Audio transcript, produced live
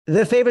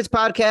The Favorites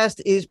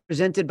podcast is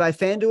presented by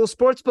FanDuel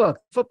Sportsbook.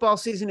 Football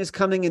season is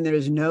coming, and there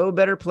is no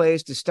better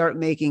place to start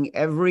making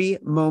every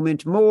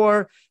moment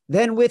more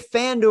than with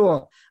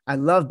FanDuel. I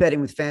love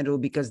betting with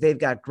FanDuel because they've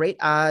got great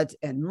odds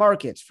and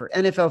markets for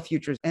NFL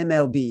futures,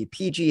 MLB,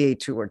 PGA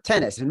Tour,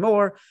 tennis, and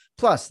more.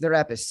 Plus, their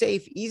app is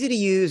safe, easy to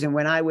use, and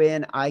when I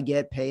win, I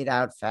get paid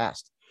out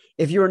fast.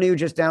 If you're new,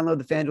 just download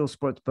the FanDuel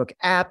Sportsbook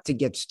app to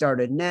get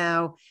started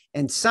now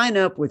and sign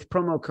up with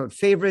promo code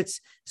FAVORITES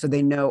so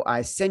they know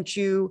I sent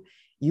you.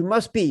 You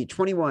must be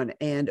 21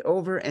 and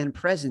over and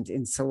present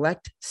in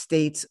select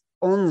states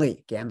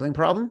only. Gambling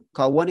problem?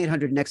 Call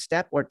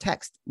 1-800-NEXT-STEP or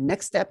text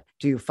NEXT STEP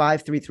to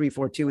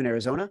 53342 in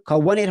Arizona.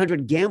 Call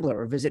 1-800-GAMBLER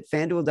or visit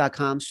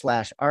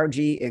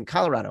FanDuel.com/RG in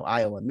Colorado,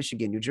 Iowa,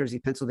 Michigan, New Jersey,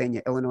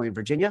 Pennsylvania, Illinois, and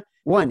Virginia.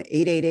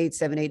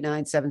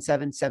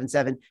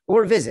 1-888-789-7777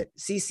 or visit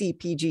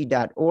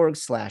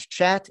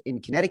ccpg.org/chat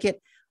in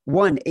Connecticut.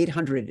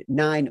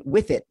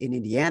 1-800-9-WITH-IT in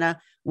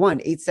Indiana.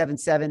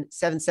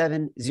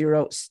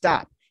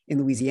 1-877-770-STOP.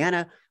 In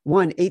Louisiana,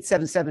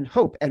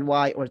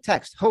 1-877-HOPE-NY or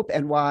text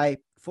HOPE-NY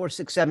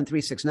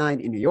 467-369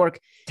 in New York.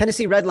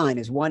 Tennessee Redline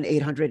is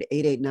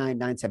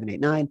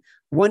 1-800-889-9789,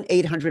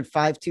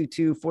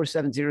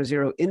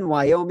 1-800-522-4700 in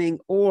Wyoming,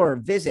 or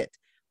visit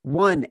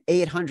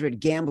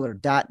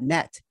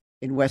 1-800-GAMBLER.net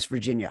in West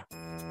Virginia.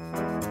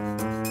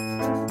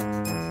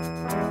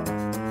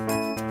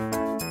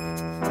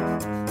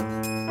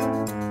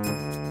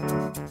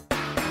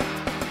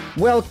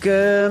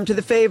 Welcome to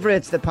The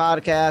Favorites, the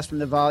podcast from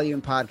the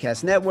Volume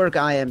Podcast Network.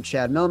 I am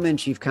Chad Millman,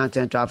 Chief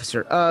Content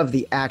Officer of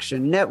the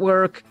Action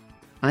Network.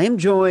 I am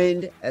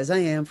joined, as I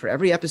am for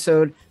every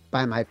episode,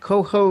 by my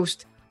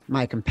co-host,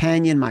 my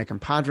companion, my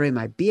compadre,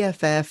 my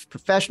BFF,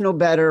 professional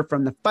bettor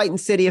from the fighting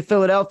city of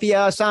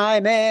Philadelphia,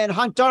 Simon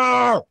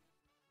Hunter.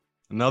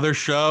 Another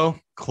show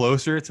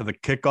closer to the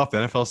kickoff of the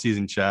NFL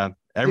season, Chad.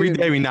 Every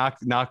day we knock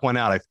one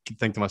out, I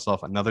think to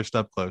myself, another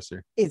step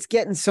closer. It's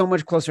getting so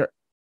much closer.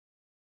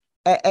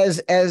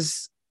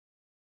 As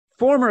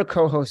former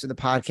co-host of the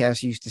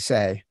podcast used to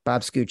say,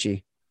 Bob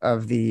Scucci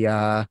of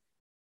the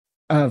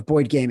of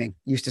Boyd Gaming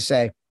used to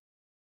say,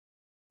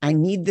 I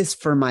need this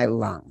for my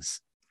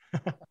lungs.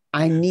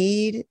 I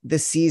need the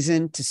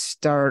season to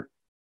start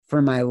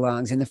for my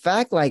lungs. And the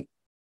fact, like,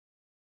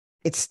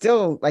 it's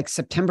still like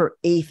September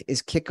 8th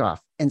is kickoff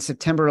and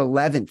September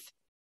 11th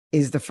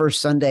is the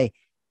first Sunday.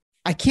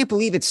 I can't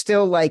believe it's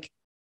still like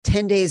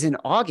 10 days in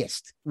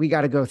August we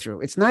got to go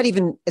through. It's not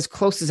even as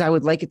close as I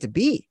would like it to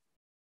be.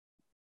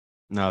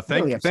 No,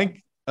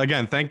 thank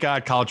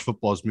God college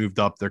football has moved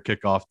up their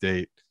kickoff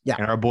date. Yeah.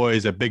 And our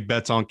boys at Big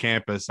Bets on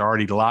Campus are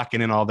already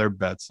locking in all their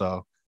bets.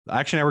 So the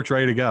Action Network's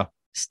ready to go.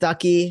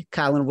 Stuckey,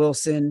 Colin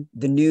Wilson,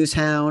 the News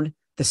Hound,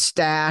 the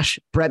Stash,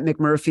 Brett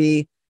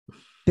McMurphy.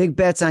 Big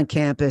Bets on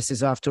Campus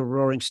is off to a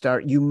roaring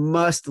start. You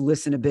must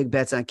listen to Big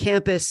Bets on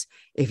Campus.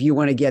 If you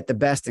want to get the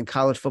best in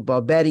college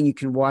football betting, you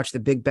can watch the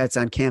Big Bets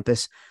on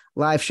Campus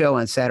live show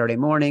on Saturday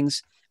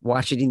mornings.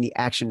 Watch it in the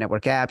Action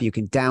Network app. You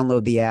can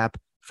download the app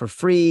for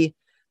free.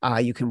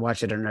 You can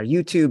watch it on our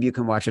YouTube. You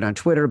can watch it on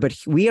Twitter. But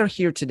we are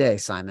here today,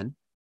 Simon,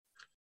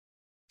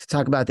 to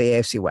talk about the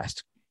AFC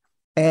West.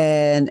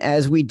 And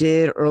as we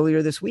did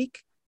earlier this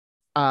week,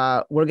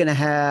 we're going to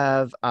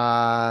have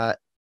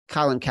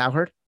Colin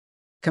Cowherd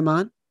come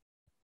on.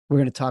 We're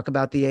going to talk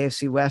about the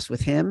AFC West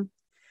with him.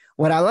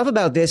 What I love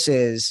about this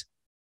is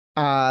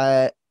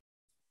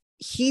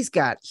he's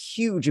got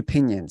huge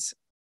opinions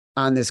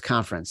on this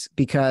conference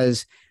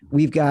because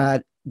we've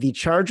got the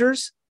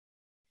Chargers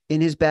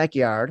in his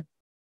backyard,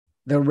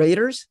 the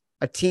Raiders,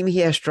 a team he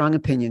has strong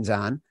opinions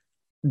on,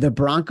 the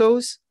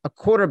Broncos, a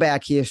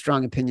quarterback he has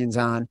strong opinions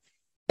on,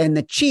 and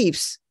the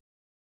Chiefs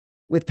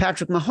with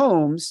Patrick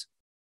Mahomes,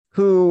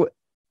 who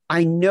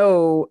I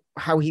know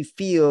how he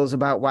feels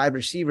about wide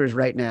receivers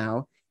right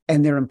now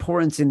and their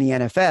importance in the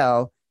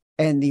NFL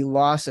and the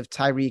loss of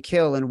Tyreek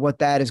Hill and what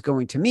that is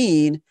going to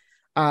mean.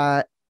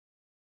 And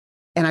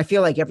I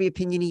feel like every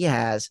opinion he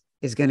has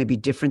is going to be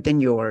different than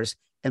yours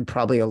and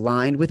probably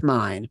aligned with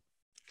mine.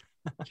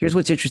 Here's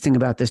what's interesting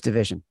about this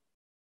division.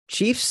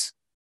 Chiefs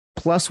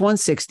plus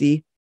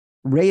 160,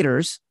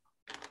 Raiders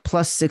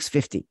plus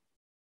 650.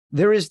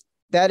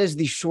 That is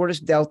the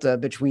shortest delta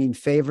between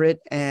favorite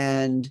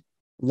and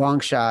long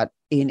shot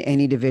in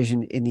any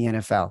division in the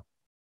NFL.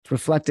 It's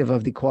reflective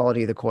of the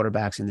quality of the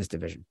quarterbacks in this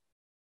division.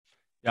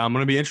 Yeah, I'm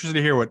going to be interested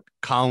to hear what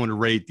Colin would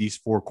rate these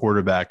four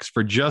quarterbacks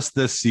for just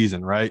this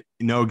season, right?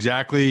 You know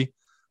exactly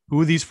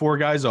who these four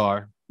guys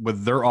are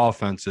with their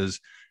offenses.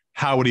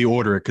 How would he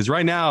order it? Because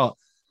right now,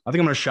 I think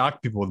I'm going to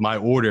shock people with my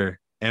order.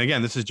 And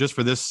again, this is just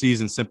for this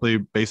season, simply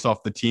based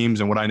off the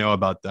teams and what I know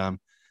about them.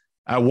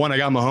 At one, I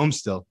got Mahomes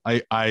still.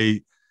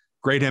 I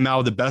grade him out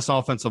with the best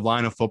offensive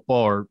line of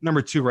football, or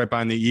number two, right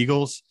behind the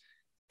Eagles.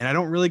 And I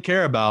don't really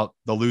care about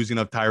the losing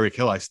of Tyreek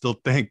Hill. I still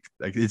think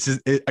like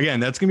again,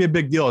 that's going to be a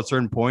big deal at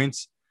certain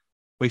points.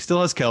 But he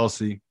still has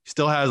Kelsey. He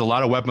still has a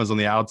lot of weapons on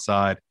the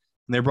outside.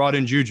 And they brought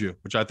in Juju,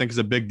 which I think is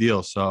a big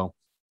deal. So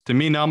to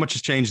me, not much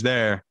has changed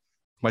there.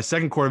 My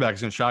second quarterback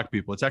is going to shock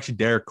people. It's actually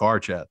Derek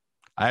Carr, Chad.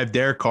 I have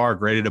Derek Carr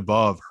graded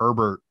above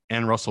Herbert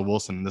and Russell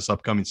Wilson in this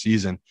upcoming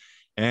season.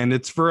 And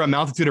it's for a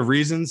multitude of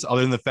reasons,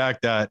 other than the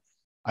fact that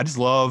I just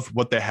love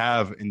what they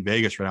have in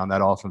Vegas right now in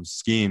that offensive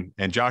scheme.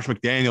 And Josh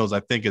McDaniels,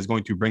 I think, is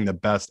going to bring the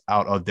best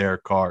out of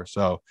Derek Carr.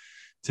 So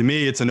to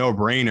me, it's a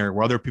no-brainer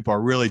where other people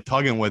are really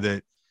tugging with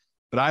it.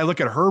 But I look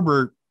at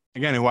Herbert,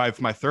 again, who I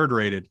have my third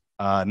rated,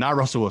 not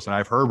Russell Wilson. I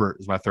have Herbert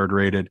as my third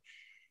rated.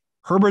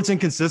 Herbert's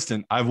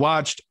inconsistent. I've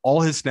watched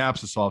all his snaps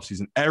this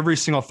offseason. Every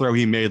single throw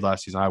he made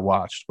last season, I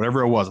watched.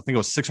 Whatever it was. I think it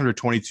was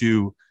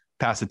 622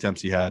 pass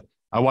attempts he had.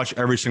 I watched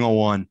every single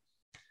one.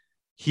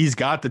 He's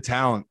got the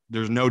talent.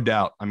 There's no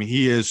doubt. I mean,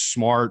 he is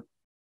smart,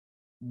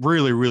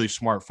 really, really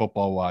smart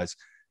football-wise,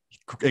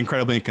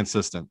 incredibly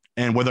inconsistent.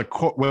 And with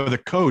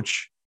a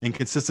coach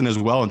inconsistent as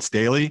well, and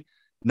Staley,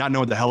 not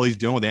knowing what the hell he's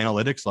doing with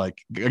analytics. Like,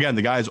 again,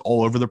 the guy's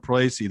all over the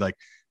place. He like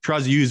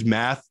tries to use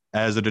math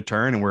as a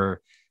deterrent, and where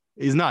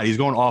he's not. He's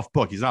going off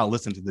book. He's not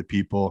listening to the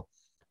people.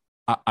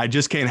 I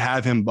just can't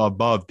have him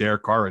above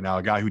Derek Carr right now,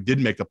 a guy who did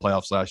make the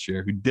playoffs last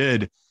year, who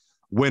did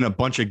win a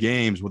bunch of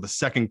games with a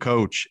second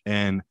coach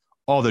and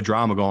all the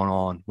drama going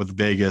on with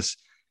Vegas.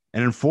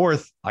 And in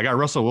fourth, I got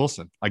Russell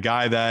Wilson, a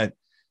guy that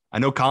I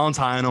know Colin's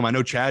high on him. I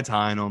know Chad's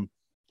high on him.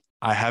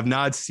 I have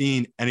not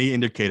seen any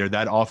indicator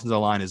that offensive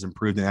line has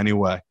improved in any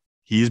way.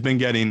 He's been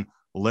getting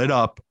lit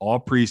up all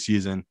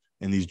preseason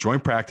in these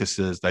joint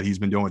practices that he's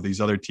been doing with these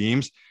other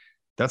teams.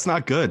 That's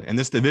not good. And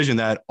this division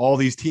that all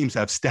these teams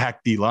have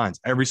stacked D lines.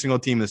 Every single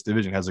team in this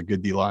division has a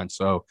good D line.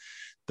 So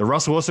the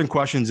Russell Wilson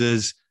questions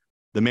is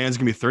the man's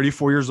going to be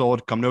 34 years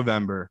old come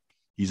November.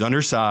 He's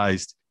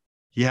undersized.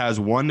 He has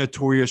one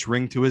notorious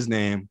ring to his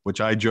name,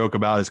 which I joke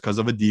about is because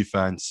of a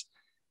defense.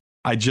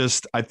 I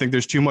think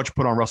there's too much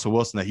put on Russell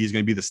Wilson that he's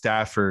going to be the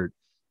Stafford,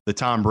 the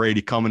Tom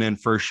Brady coming in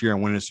first year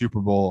and winning a Super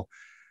Bowl.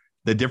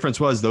 The difference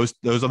was those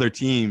other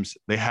teams,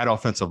 they had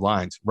offensive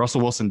lines.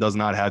 Russell Wilson does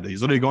not have that.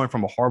 He's literally going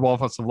from a horrible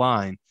offensive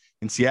line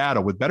in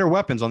Seattle with better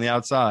weapons on the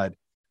outside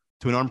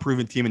to an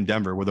unproven team in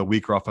Denver with a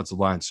weaker offensive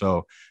line.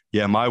 So,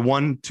 yeah, my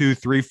 1, 2,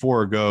 3,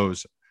 4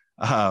 goes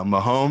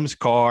Mahomes,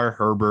 Carr,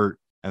 Herbert,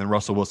 and then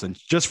Russell Wilson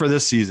just for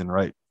this season,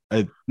 right?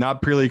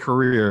 Not purely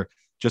career,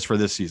 just for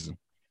this season.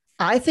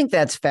 I think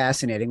that's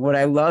fascinating. What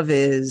I love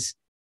is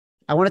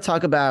I want to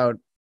talk about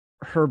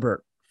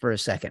Herbert for a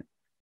second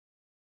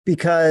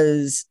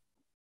because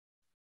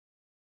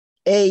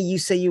you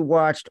say you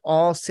watched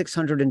all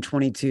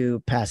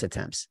 622 pass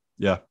attempts.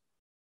 Yeah.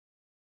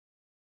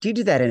 Do you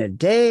do that in a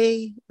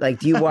day? Like,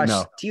 do you watch,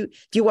 No. do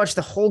you watch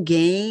the whole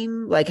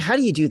game? Like, how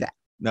do you do that?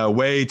 No,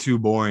 way too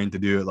boring to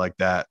do it like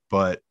that.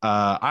 But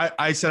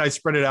I said I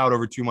spread it out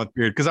over a 2-month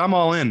period because I'm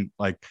all in.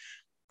 Like,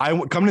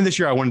 coming in this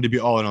year, I wanted to be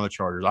all in on the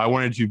Chargers. I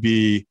wanted to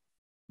be,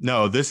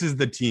 no, this is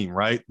the team,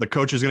 right? The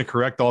coach is going to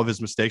correct all of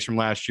his mistakes from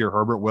last year.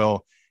 Herbert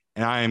will.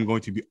 And I am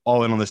going to be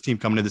all in on this team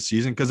coming into the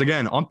season. Because,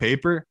 again, on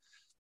paper,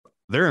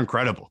 they're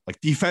incredible. Like,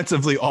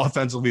 defensively,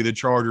 offensively, the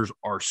Chargers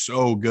are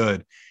so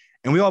good.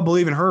 And we all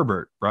believe in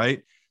Herbert,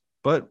 right?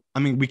 But, I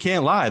mean, we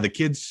can't lie. The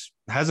kid's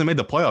hasn't made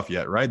the playoff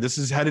yet, right? This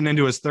is heading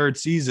into his third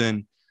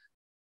season.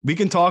 We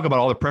can talk about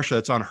all the pressure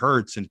that's on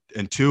Hurts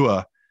and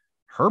Tua.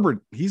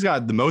 Herbert, he's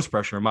got the most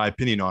pressure, in my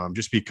opinion, on him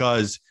just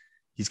because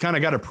he's kind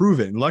of got to prove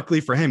it. And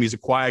luckily for him, he's a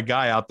quiet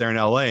guy out there in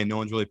LA and no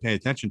one's really paying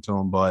attention to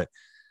him. But,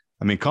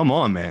 I mean, come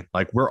on, man.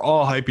 Like, we're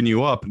all hyping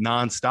you up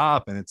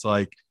nonstop. And it's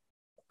like,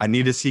 I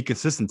need to see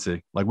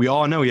consistency. Like, we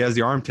all know he has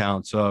the arm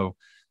talent. So,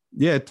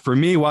 yeah, for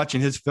me, watching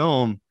his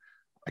film,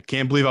 I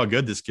can't believe how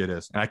good this kid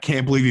is. And I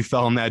can't believe he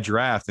fell in that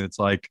draft. And it's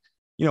like,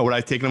 you know, would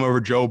I take him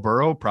over Joe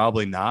Burrow?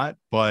 Probably not.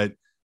 But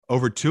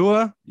over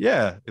Tua,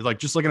 yeah. It's like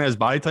just looking at his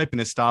body type and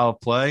his style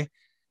of play,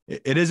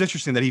 it is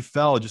interesting that he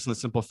fell just in the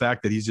simple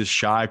fact that he's just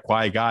shy,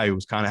 quiet guy who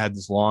was kind of had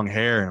this long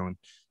hair. And,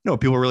 you know,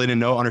 people really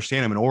didn't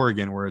understand him in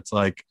Oregon, where it's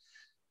like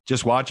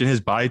just watching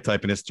his body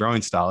type and his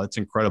throwing style, it's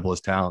incredible,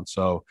 his talent.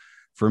 So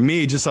for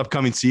me, just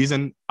upcoming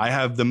season, I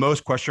have the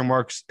most question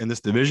marks in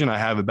this division I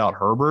have about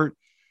Herbert,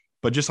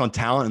 but just on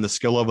talent and the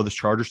skill level of this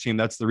Chargers team,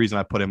 that's the reason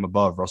I put him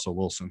above Russell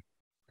Wilson.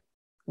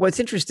 What's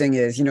interesting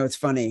is, you know, it's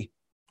funny.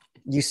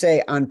 You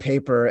say on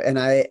paper,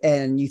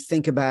 and you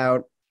think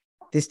about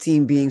this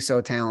team being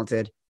so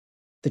talented.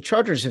 The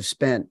Chargers have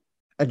spent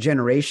a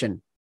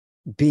generation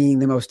being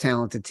the most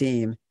talented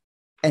team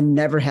and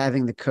never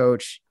having the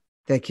coach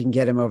that can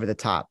get him over the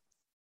top.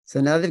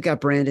 So now they've got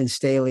Brandon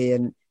Staley,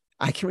 and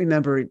I can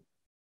remember,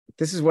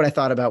 this is what I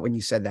thought about when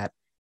you said that.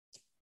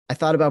 I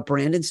thought about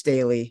Brandon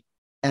Staley,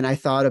 and I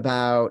thought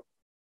about,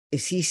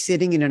 is he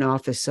sitting in an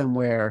office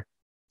somewhere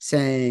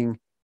saying,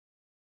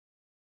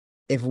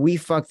 if we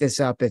fuck this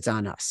up, it's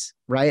on us,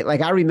 right?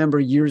 Like, I remember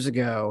years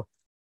ago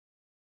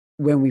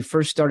when we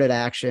first started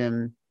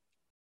Action,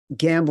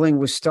 gambling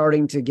was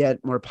starting to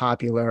get more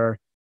popular,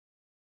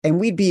 and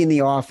we'd be in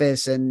the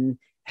office and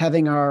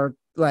having our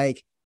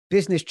like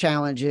business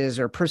challenges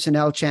or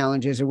personnel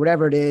challenges or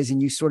whatever it is.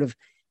 And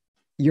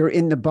you're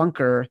in the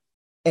bunker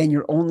and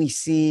you're only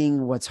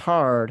seeing what's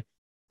hard.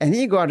 And then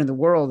you go out in the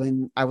world.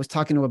 And I was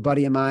talking to a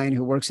buddy of mine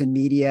who works in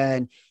media,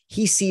 and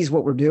he sees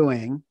what we're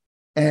doing.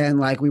 And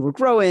like, we were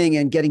growing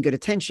and getting good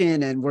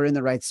attention, and we're in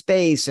the right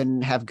space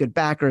and have good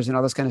backers and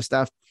all this kind of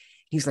stuff.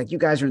 He's like, you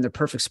guys are in the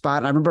perfect spot.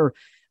 And I remember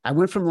I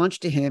went from lunch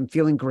to him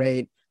feeling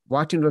great,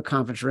 walked into a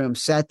conference room,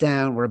 sat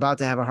down. We're about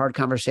to have a hard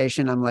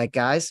conversation. I'm like,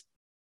 guys,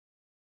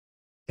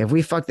 if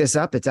we fuck this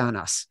up, it's on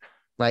us.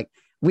 Like,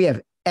 we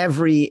have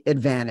every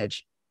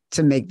advantage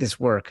to make this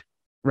work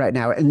right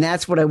now. And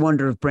that's what I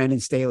wonder if Brandon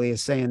Staley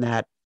is saying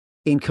that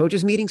in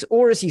coaches meetings,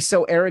 or is he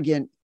so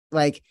arrogant,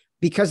 like,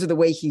 because of the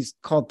way he's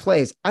called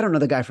plays? I don't know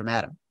the guy from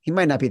Adam. He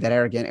might not be that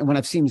arrogant. And when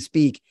I've seen him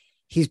speak,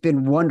 he's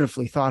been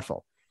wonderfully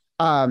thoughtful.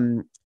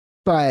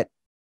 But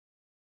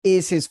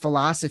is his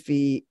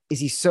philosophy, is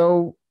he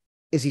so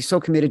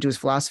committed to his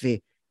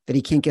philosophy that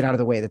he can't get out of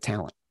the way of the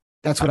talent?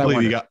 That's what I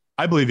wonder.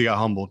 I believe he got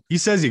humbled. He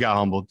says he got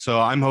humbled.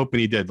 So I'm hoping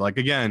he did. Like,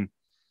 again,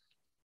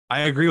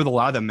 I agree with a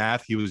lot of the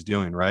math he was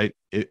doing, right?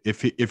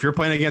 If you're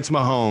playing against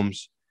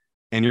Mahomes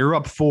and you're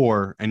up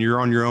 4 and you're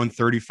on your own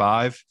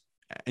 35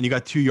 and you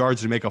got 2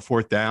 yards to make a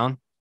 4th down,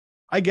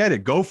 I get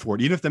it. Go for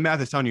it. Even if the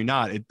math is telling you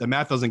not, the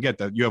math doesn't get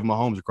that you have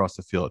Mahomes across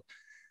the field.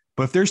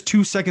 But if there's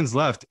 2 seconds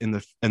left in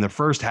the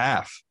first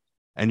half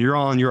and you're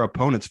on your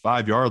opponent's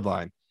 5-yard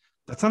line,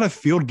 that's not a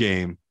field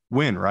game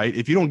win, right?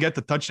 If you don't get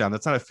the touchdown,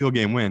 that's not a field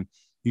game win.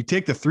 You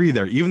take the 3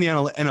 there. Even the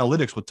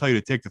analytics will tell you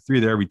to take the 3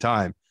 there every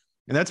time.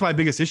 And that's my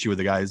biggest issue with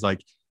the guy is,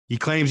 like, he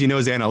claims he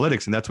knows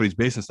analytics and that's what he's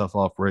basing stuff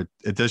off, where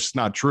it's just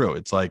not true.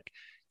 It's like,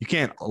 you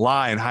can't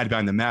lie and hide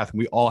behind the math. And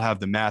we all have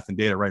the math and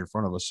data right in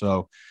front of us.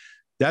 So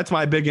that's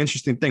my big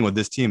interesting thing with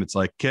this team. It's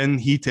like, can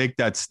he take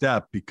that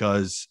step?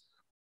 Because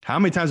how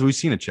many times have we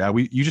seen it, Chad?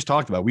 You just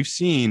talked about, we've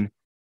seen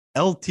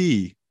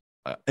LT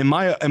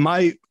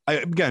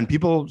again,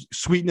 people,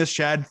 Sweetness,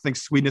 Chad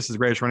thinks Sweetness is the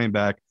greatest running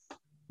back.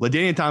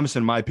 LaDainian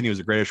Tomlinson, in my opinion, was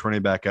the greatest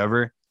running back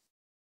ever.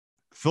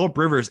 Phillip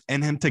Rivers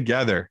and him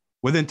together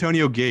with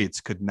Antonio Gates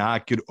could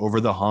not get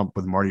over the hump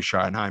with Marty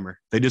Schottenheimer.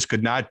 They just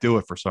could not do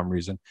it for some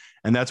reason.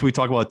 And that's what we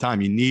talk about all the time.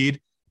 You need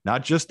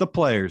not just the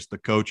players, the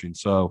coaching.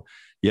 So,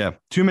 yeah,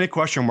 too many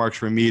question marks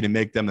for me to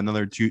make them the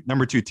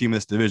number 2 team in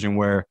this division,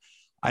 where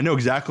I know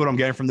exactly what I'm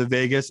getting from the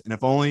Vegas. And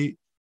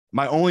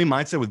my only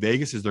mindset with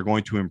Vegas is they're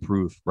going to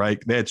improve, right?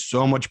 They had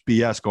so much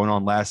BS going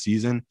on last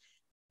season.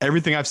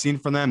 Everything I've seen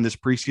from them this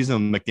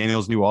preseason,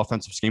 McDaniel's new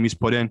offensive scheme he's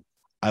put in,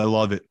 I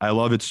love it. I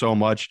love it so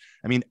much.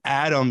 I mean,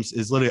 Adams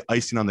is literally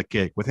icing on the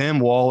cake. With him,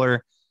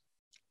 Waller,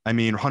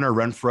 Hunter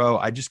Renfrow,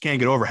 I just can't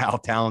get over how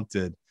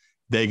talented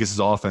Vegas's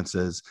offense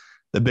is.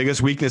 The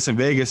biggest weakness in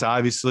Vegas,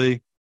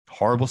 obviously,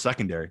 horrible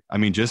secondary.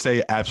 Just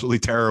a absolutely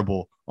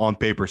terrible on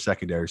paper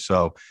secondary.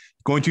 So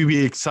going to be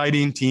an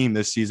exciting team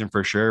this season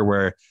for sure,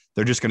 where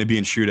they're just going to be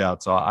in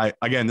shootouts.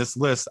 So this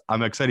list,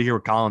 I'm excited to hear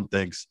what Colin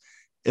thinks.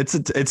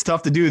 It's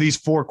tough to do these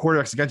 4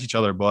 quarterbacks against each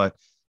other, but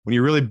when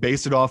you really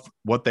base it off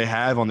what they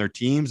have on their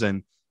teams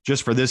and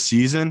just for this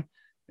season,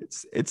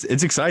 it's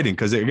exciting,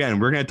 because, again,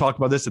 we're going to talk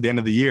about this at the end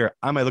of the year.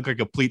 I might look like a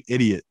complete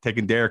idiot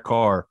taking Derek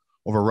Carr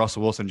over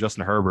Russell Wilson,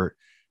 Justin Herbert,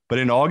 but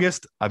in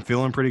August, I'm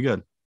feeling pretty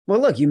good. Well,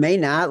 look, you may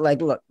not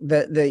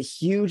the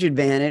huge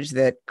advantage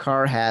that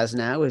Carr has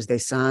now is they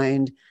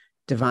signed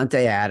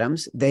Devontae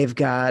Adams. They've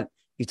got,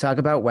 you talk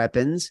about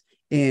weapons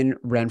in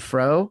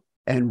Renfrow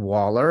and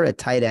Waller at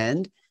tight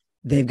end.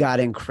 They've got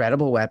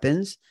incredible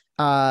weapons.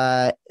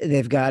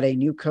 They've got a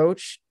new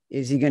coach.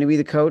 Is he going to be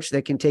the coach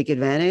that can take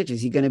advantage?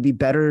 Is he going to be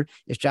better?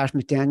 Is Josh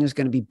McDaniels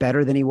going to be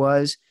better than he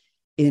was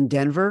in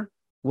Denver?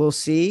 We'll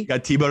see.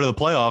 Got Tebow to the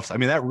playoffs.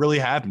 That really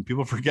happened.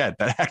 People forget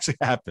that actually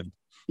happened.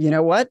 You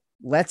know what?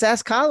 Let's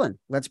ask Colin.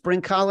 Let's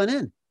bring Colin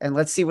in and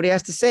let's see what he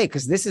has to say,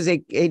 because this is a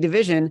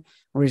division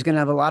where he's going to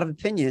have a lot of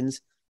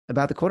opinions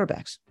about the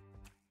quarterbacks.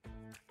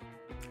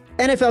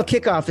 NFL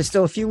kickoff is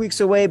still a few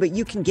weeks away, but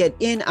you can get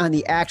in on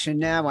the action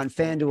now on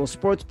FanDuel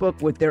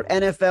Sportsbook with their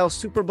NFL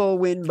Super Bowl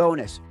win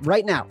bonus.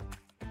 Right now,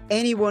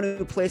 anyone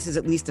who places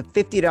at least a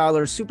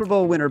 $50 Super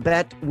Bowl winner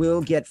bet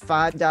will get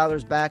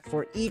 $5 back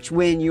for each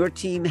win your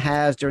team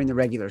has during the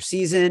regular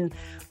season.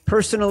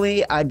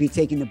 Personally, I'd be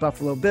taking the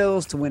Buffalo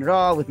Bills to win it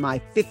all with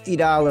my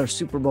 $50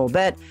 Super Bowl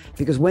bet,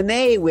 because when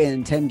they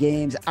win 10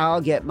 games,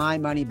 I'll get my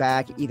money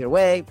back either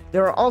way.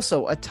 There are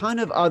also a ton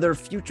of other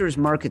futures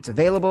markets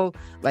available,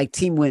 like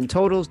team win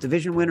totals,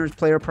 division winners,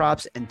 player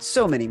props, and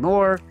so many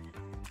more.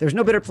 There's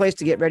no better place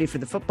to get ready for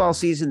the football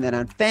season than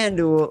on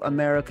FanDuel,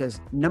 America's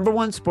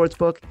 #1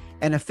 sportsbook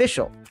and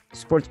official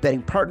sports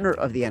betting partner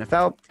of the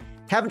NFL.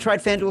 Haven't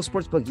tried FanDuel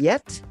Sportsbook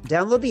yet?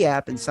 Download the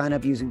app and sign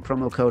up using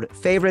promo code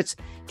FAVORITES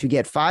to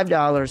get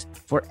 $5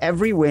 for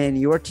every win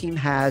your team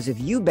has if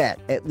you bet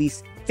at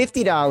least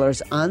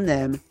 $50 on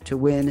them to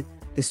win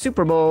the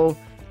Super Bowl.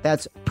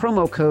 That's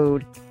promo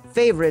code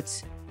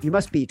FAVORITES. You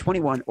must be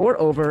 21 or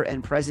over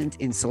and present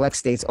in select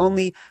states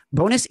only.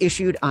 Bonus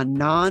issued on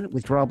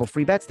non-withdrawable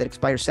free bets that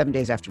expire 7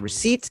 days after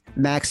receipt.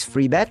 Max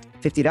free bet,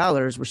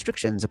 $50.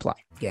 Restrictions apply.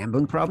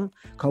 Gambling problem?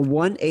 Call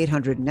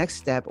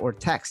 1-800-NEXT-STEP or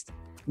text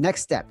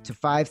NEXT STEP to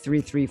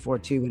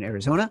 53342 in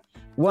Arizona,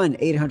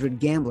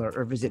 1-800-GAMBLER,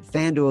 or visit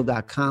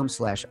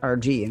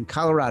FanDuel.com/RG in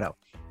Colorado,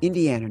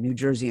 Indiana, New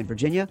Jersey, and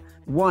Virginia,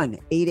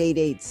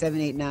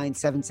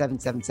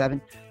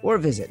 1-888-789-7777, or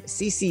visit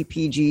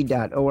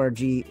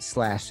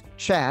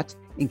ccpg.org/chat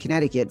in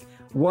Connecticut,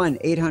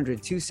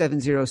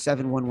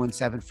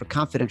 1-800-270-7117 for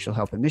confidential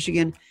help in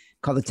Michigan.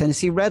 Call the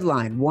Tennessee Red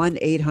Line,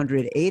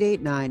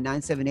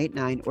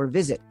 1-800-889-9789, or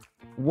visit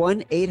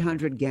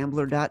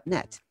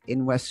 1-800-GAMBLER.net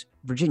in West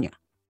Virginia.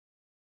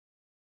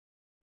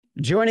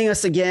 Joining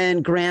us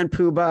again, Grand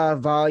Poobah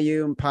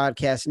Volume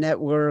Podcast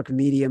Network,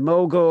 Media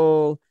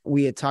Mogul.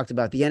 We had talked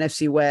about the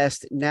NFC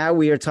West. Now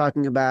we are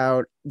talking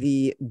about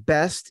the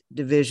best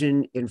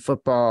division in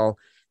football,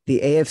 the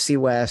AFC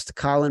West.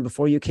 Colin,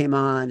 before you came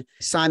on,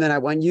 Simon, I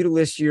want you to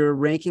list your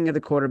ranking of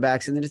the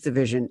quarterbacks in this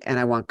division, and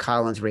I want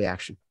Colin's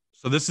reaction.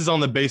 So this is on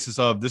the basis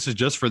of this is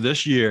just for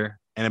this year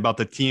and about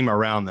the team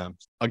around them.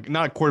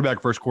 Not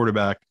quarterback versus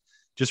quarterback,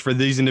 just for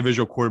these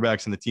individual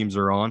quarterbacks and the teams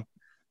they're on.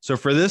 So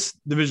for this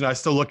division, I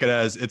still look at it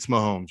as it's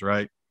Mahomes,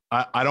 right?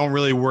 I don't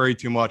really worry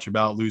too much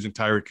about losing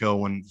Tyreek Hill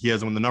when he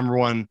has the number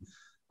one,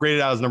 graded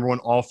out as number one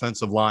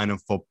offensive line in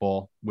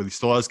football, he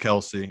still has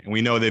Kelsey, and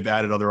we know they've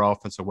added other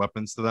offensive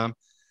weapons to them.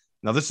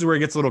 Now, this is where it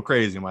gets a little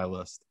crazy in my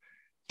list.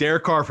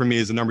 Derek Carr, for me,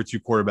 is the number 2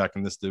 quarterback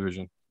in this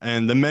division.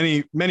 And the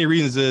many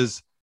reasons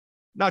is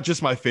not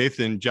just my faith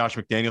in Josh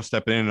McDaniels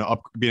stepping in and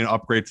being an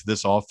upgrade to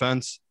this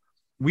offense.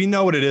 We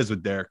know what it is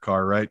with Derek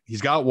Carr, right?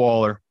 He's got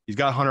Waller. He's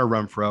got Hunter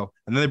Renfrow.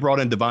 And then they brought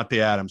in Devontae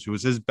Adams, who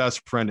was his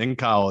best friend in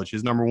college,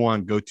 his number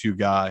one go-to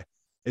guy.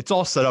 It's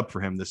all set up for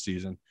him this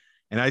season.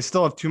 And I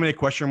still have too many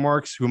question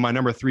marks who my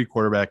number 3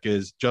 quarterback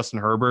is. Justin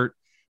Herbert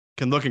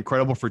can look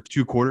incredible for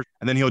 2 quarters,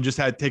 and then he'll just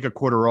take a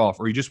quarter off,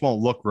 or he just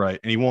won't look right,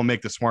 and he won't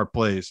make the smart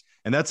plays.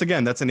 And that's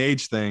an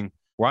age thing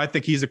where I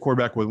think he's a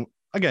quarterback with,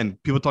 again,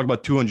 people talk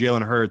about Tua and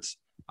Jalen Hurts.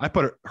 I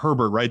put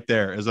Herbert right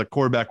there as a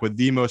quarterback with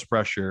the most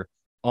pressure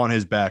on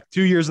his back.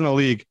 2 years in the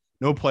league,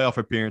 no playoff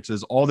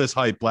appearances, all this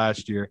hype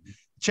last year.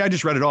 Chad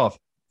just read it off.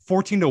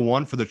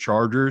 14-1 for the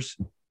Chargers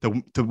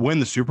to win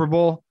the Super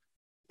Bowl.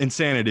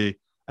 Insanity.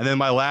 And then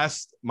my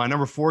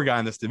number 4 guy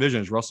in this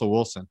division is Russell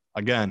Wilson.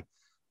 Again,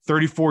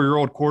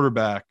 34-year-old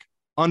quarterback,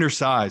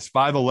 undersized,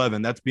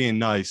 5'11". That's being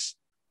nice,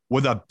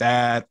 with a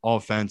bad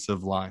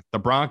offensive line. The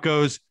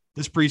Broncos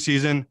this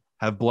preseason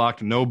have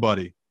blocked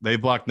nobody. They've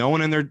blocked no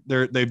one in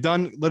they've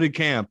done limited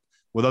camp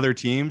with other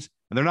teams,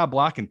 and they're not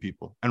blocking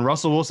people. And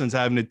Russell Wilson's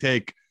having to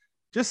take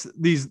just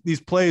these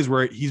plays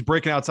where he's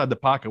breaking outside the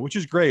pocket, which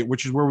is great,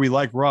 which is where we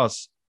like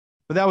Russ.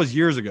 But that was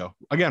years ago.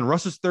 Again,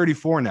 Russ is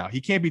 34 now. He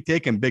can't be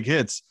taking big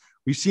hits.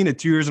 We've seen it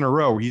 2 years in a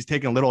row where he's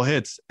taking little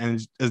hits and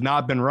has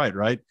not been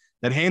right?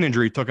 That hand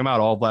injury took him out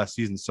all of last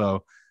season.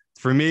 So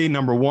for me,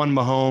 number 1,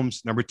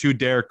 Mahomes, number 2,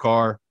 Derek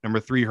Carr, number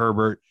 3,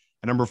 Herbert,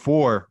 and number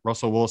 4,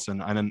 Russell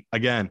Wilson. And then,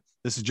 again,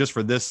 this is just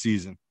for this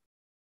season.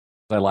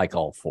 I like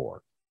all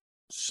 4.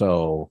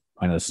 So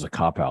I know this is a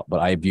cop-out, but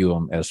I view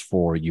them as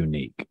 4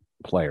 unique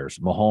players.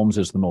 Mahomes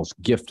is the most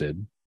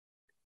gifted,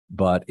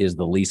 but is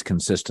the least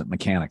consistent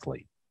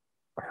mechanically.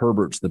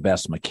 Herbert's the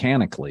best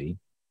mechanically,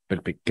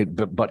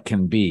 but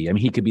can be. I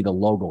mean, he could be the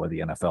logo of the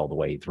NFL the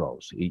way he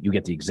throws. You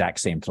get the exact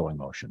same throwing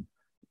motion,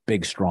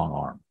 big, strong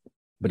arm,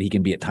 but he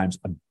can be at times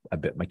a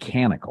bit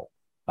mechanical.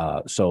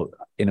 So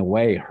in a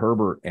way,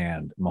 Herbert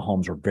and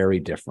Mahomes are very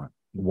different.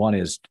 One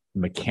is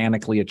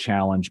mechanically a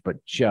challenge,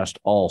 but just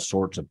all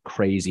sorts of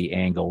crazy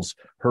angles.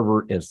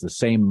 Herbert is the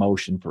same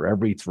motion for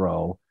every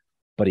throw,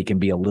 but he can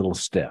be a little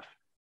stiff.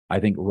 I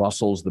think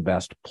Russell's the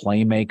best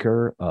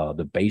playmaker,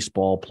 the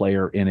baseball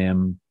player in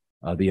him,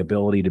 the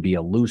ability to be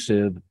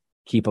elusive,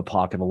 keep a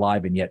pocket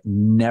alive, and yet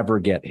never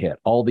get hit.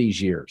 All these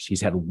years,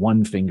 he's had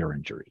 1 finger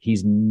injury.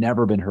 He's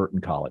never been hurt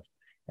in college.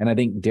 And I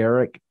think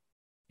Derek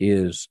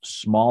is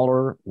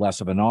smaller,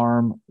 less of an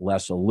arm,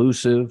 less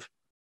elusive,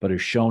 but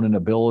has shown an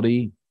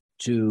ability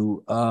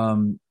to,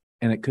 and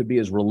it could be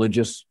his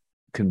religious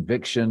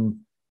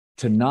conviction,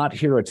 to not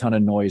hear a ton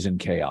of noise and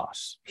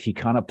chaos. He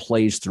kind of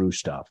plays through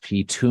stuff.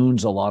 He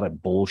tunes a lot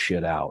of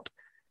bullshit out.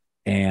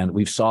 And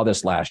we saw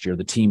this last year,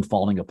 the team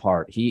falling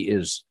apart. He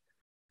is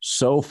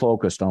so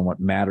focused on what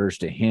matters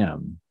to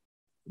him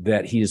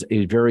that he's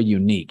very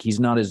unique. He's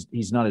not as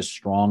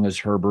strong as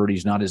Herbert.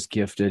 He's not as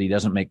gifted. He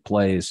doesn't make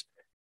plays,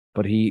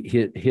 but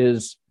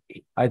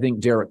I think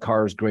Derek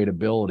Carr's great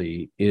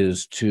ability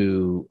is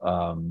to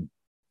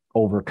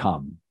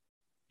overcome.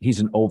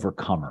 He's an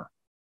overcomer.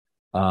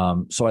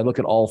 So I look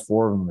at all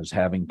 4 of them as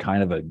having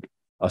kind of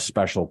a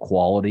special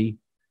quality.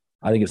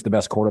 I think it's the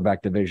best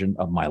quarterback division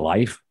of my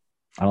life.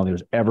 I don't think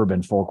there's ever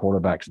been 4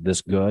 quarterbacks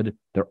this good.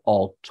 They're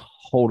all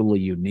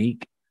totally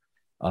unique.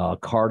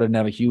 Carr doesn't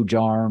have a huge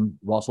arm.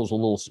 Russell's a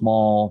little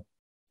small.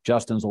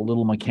 Justin's a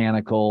little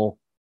mechanical.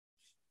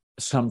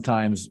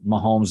 Sometimes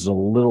Mahomes is a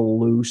little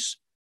loose,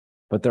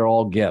 but they're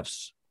all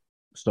gifts.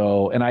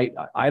 So, and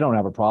I don't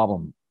have a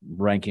problem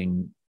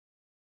ranking,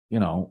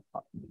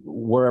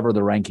 wherever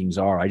the rankings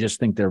are. I just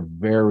think they're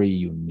very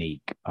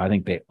unique. I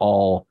think they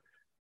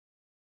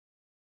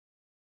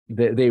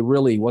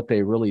really, what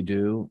they really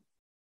do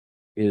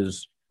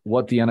is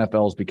what the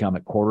NFL has become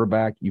at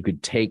quarterback. You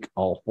could take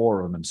all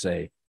 4 of them and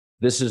say,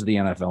 this is the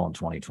NFL in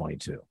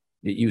 2022.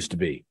 It used to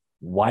be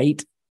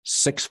white,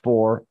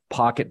 6'4",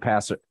 pocket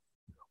passer.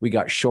 We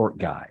got short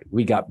guy.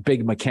 We got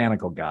big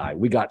mechanical guy.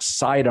 We got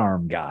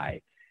sidearm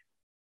guy.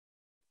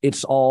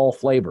 It's all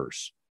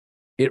flavors.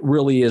 It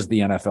really is the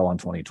NFL in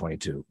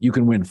 2022. You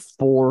can win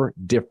 4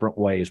 different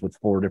ways with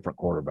 4 different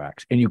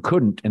quarterbacks, and you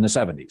couldn't in the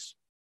 70s.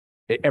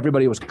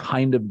 Everybody was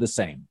kind of the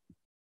same.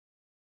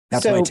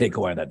 That's my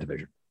takeaway on that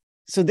division.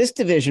 So this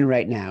division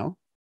right now,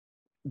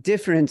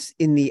 difference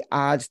in the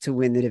odds to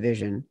win the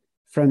division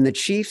from the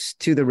Chiefs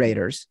to the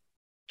Raiders,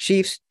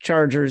 Chiefs,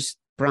 Chargers,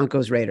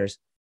 Broncos, Raiders,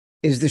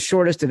 is the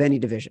shortest of any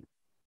division.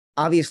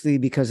 Obviously,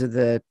 because of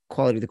the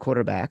quality of the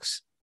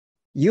quarterbacks.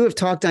 You have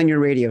talked on your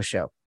radio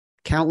show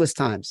countless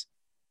times.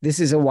 This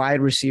is a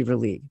wide receiver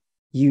league.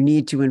 You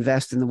need to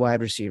invest in the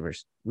wide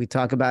receivers. We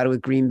talk about it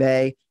with Green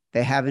Bay.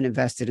 They haven't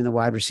invested in the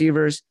wide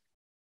receivers.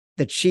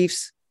 The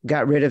Chiefs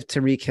got rid of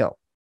Tyreek Hill.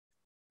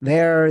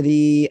 They're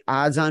the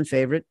odds-on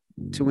favorite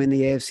to win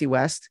the AFC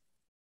West.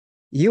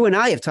 You and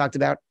I have talked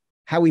about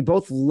how we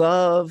both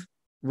love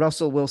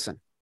Russell Wilson.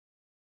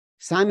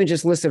 Simon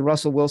just listed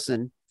Russell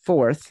Wilson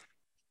 4th.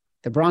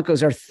 The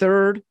Broncos are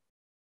 3rd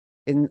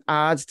in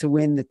odds to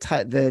win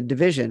the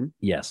division.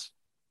 Yes.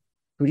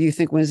 Who do you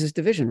think wins this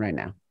division right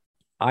now?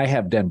 I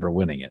have Denver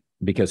winning it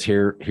because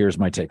here's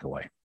my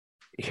takeaway.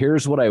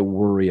 Here's what I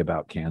worry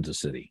about Kansas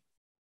City.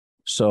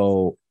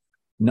 So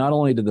not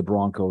only did the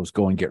Broncos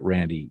go and get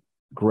Randy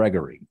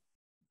Gregory,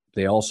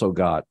 they also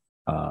got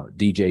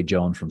DJ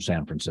Jones from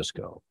San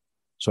Francisco.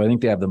 So I think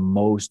they have the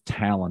most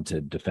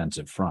talented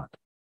defensive front.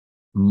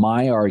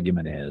 My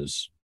argument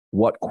is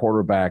what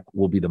quarterback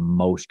will be the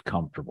most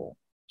comfortable.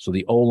 So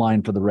the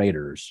O-line for the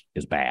Raiders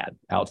is bad.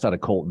 Outside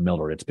of Colton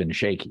Miller, it's been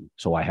shaky.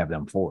 So I have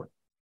them 4th.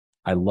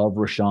 I love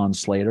Rashawn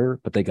Slater,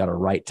 but they got a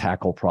right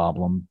tackle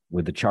problem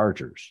with the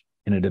Chargers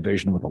in a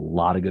division with a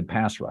lot of good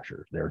pass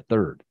rushers. They're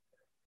 3rd.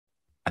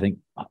 I think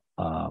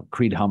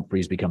Creed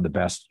Humphrey's become the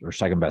best or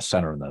second best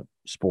center in the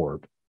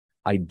sport.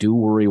 I do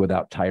worry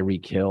without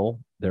Tyreek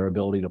Hill, their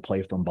ability to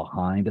play from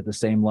behind at the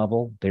same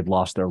level. They've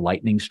lost their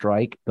lightning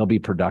strike. They'll be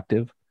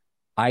productive.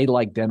 I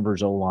like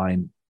Denver's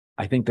O-line.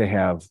 I think they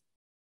have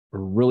a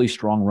really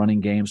strong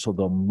running game, so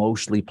they'll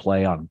mostly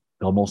throw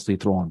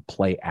on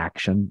play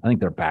action. I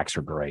think their backs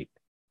are great.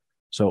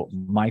 So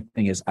my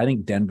thing is, I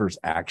think Denver's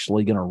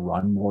actually going to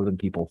run more than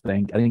people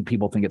think. I think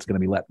people think it's going to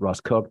be let Russ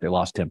cook. They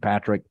lost Tim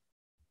Patrick.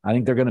 I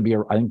think they're going to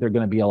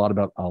be a lot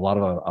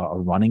of a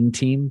running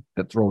team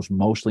that throws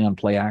mostly on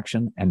play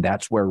action, and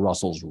that's where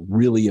Russell's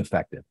really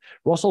effective.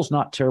 Russell's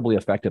not terribly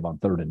effective on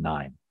 3rd and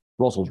 9.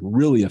 Russell's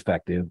really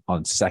effective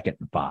on 2nd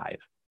and 5.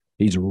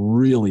 He's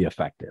really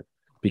effective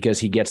because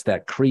he gets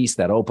that crease,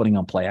 that opening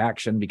on play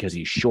action because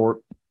he's short.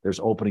 There's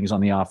openings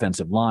on the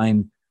offensive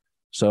line.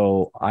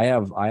 So I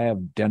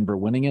have Denver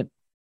winning it.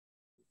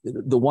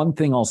 The one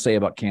thing I'll say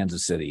about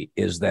Kansas City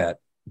is that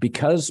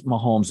because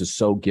Mahomes is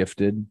so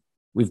gifted,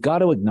 we've got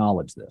to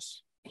acknowledge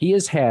this. He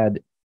has had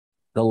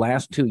the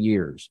last 2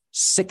 years,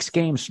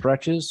 6-game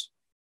stretches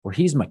where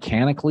he's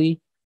mechanically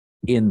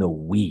in the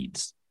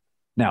weeds.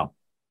 Now,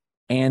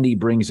 Andy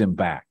brings him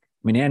back.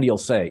 I mean, Andy will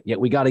say, yeah,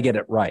 we got to get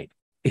it right.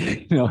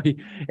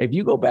 If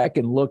you go back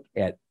and look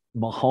at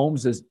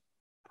Mahomes'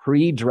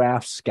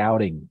 pre-draft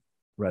scouting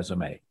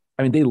resume,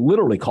 I mean, they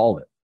literally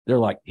called it. They're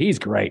like, he's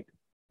great.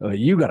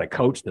 You got to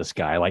coach this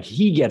guy. Like,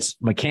 he gets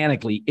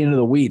mechanically into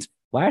the weeds.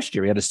 Last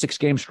year, he had a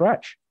 6-game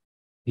stretch.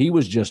 He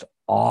was just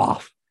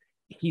off.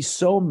 He's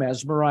so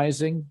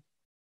mesmerizing.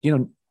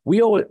 You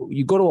go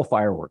to a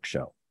fireworks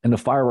show, and the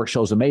fireworks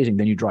show is amazing.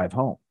 Then you drive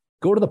home.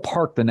 Go to the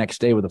park the next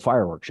day where the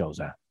fireworks show's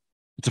at.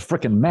 It's a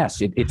freaking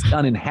mess. It's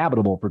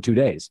uninhabitable for 2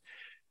 days.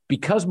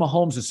 Because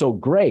Mahomes is so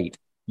great,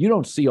 you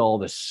don't see all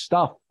this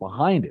stuff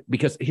behind it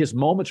because his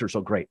moments are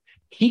so great.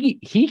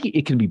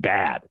 It can be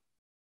bad.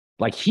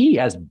 Like he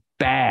has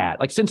bad,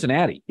 like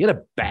Cincinnati, he had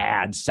a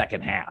bad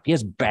second half. He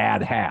has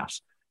bad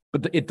halves.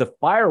 But the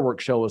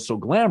fireworks show is so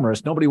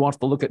glamorous, nobody wants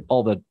to look at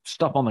all the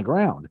stuff on the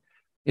ground.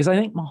 I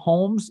think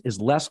Mahomes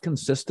is less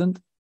consistent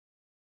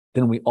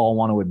than we all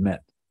want to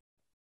admit.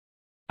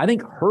 I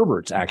think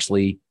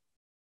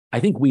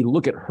we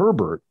look at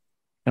Herbert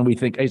and we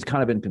think he's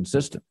kind of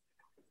inconsistent.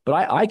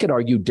 But I could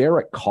argue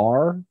Derek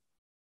Carr,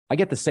 I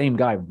get the same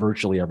guy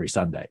virtually every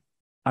Sunday.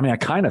 I mean, I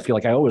kind of feel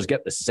like I always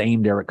get the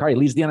same Derek Carr. He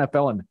leads the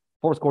NFL in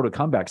fourth quarter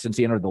comeback since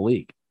he entered the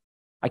league.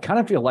 I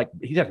kind of feel like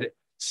he's had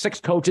 6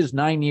 coaches,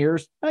 9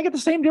 years, and I get the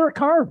same Derek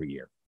Carr every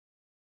year.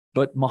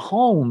 But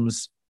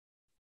Mahomes,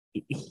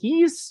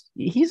 he's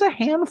a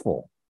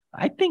handful.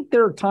 I think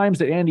there are times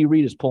that Andy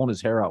Reid is pulling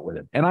his hair out with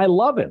him, and I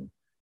love him.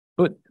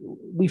 But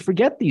we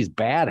forget these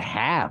bad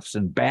halves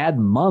and bad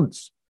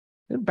months.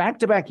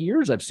 Back-to-back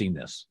years, I've seen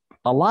this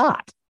a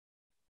lot.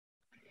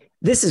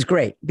 This is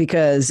great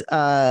because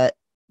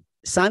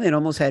Simon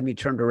almost had me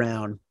turned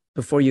around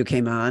before you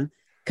came on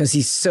because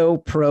he's so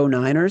pro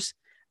Niners.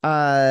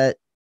 So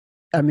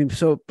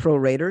pro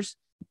Raiders.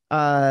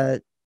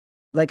 Like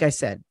I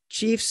said,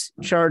 Chiefs,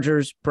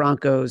 Chargers,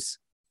 Broncos,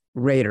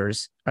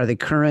 Raiders are the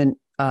current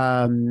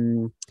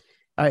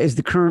is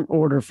the current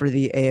order for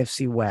the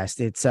AFC West.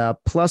 It's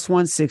plus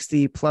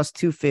 160, plus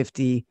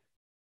 250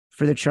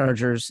 for the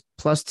Chargers,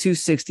 plus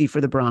 260 for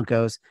the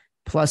Broncos,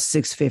 plus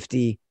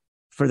 650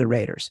 for the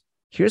Raiders.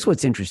 Here's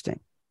what's interesting.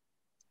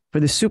 For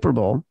the Super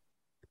Bowl,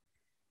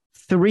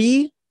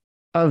 3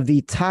 of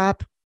the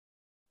top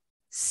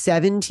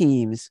 7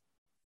 teams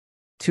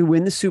to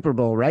win the Super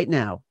Bowl right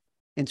now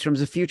in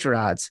terms of future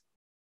odds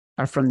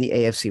are from the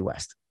AFC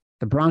West.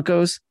 The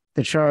Broncos,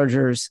 the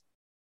Chargers,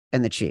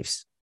 and the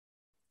Chiefs.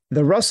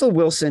 The Russell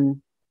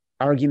Wilson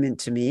argument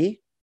to me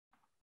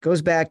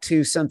goes back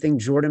to something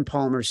Jordan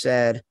Palmer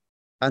said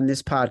on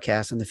this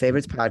podcast, on the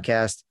Favorites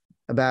podcast,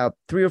 about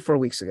 3 or 4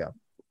 weeks ago.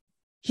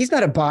 He's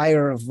not a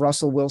buyer of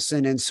Russell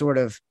Wilson and sort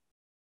of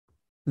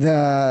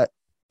the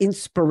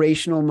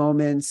inspirational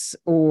moments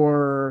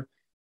or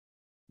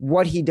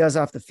what he does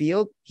off the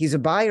field. He's a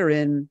buyer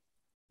in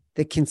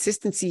the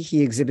consistency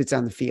he exhibits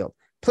on the field.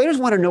 Players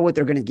want to know what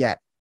they're going to get.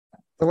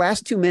 The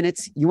last 2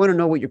 minutes, you want to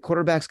know what your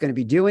quarterback's going to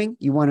be doing.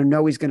 You want to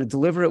know he's going to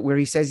deliver it where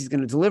he says he's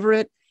going to deliver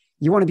it.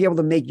 You want to be able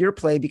to make your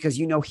play because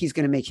you know he's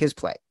going to make his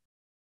play.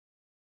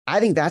 I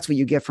think that's what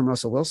you get from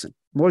Russell Wilson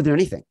more than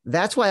anything.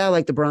 That's why I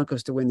like the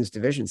Broncos to win this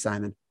division,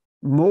 Simon,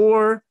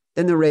 more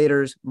than the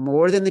Raiders,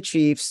 more than the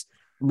Chiefs,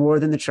 more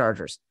than the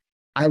Chargers.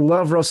 I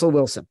love Russell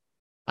Wilson.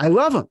 I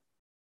love him.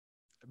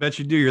 I bet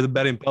you do. You're the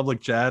betting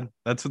public, Chad.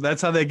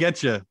 That's how they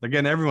get you. They're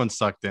getting everyone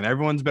sucked in.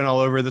 Everyone's been all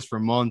over this for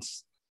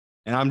months.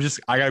 And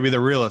I got to be the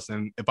realist.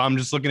 And if I'm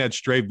just looking at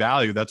straight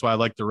value, that's why I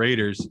like the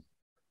Raiders.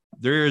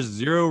 There is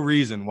zero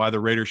reason why the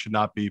Raiders should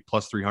not be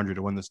plus 300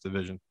 to win this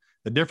division.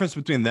 The difference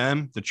between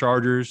them, the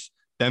Chargers,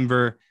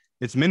 Denver,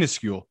 it's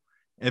minuscule.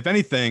 If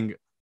anything,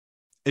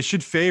 it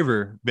should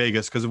favor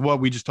Vegas because of what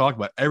we just talked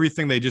about.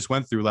 Everything they just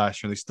went through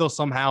last year, they still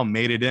somehow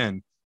made it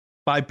in.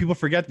 But people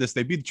forget this.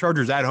 They beat the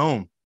Chargers at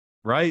home,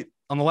 right?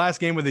 On the last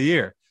game of the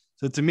year.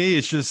 So to me,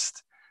 it's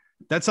just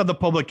that's how the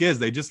public is.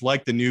 They just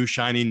like the new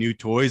shiny new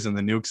toys and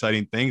the new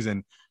exciting things.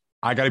 And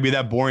I got to be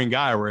that boring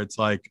guy where it's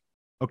like,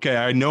 okay,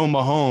 I know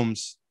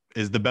Mahomes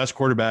is the best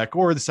quarterback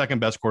or the second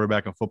best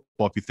quarterback in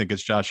football if you think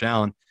it's Josh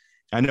Allen.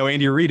 I know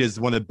Andy Reid is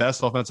one of the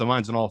best offensive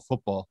minds in all of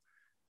football.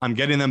 I'm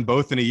getting them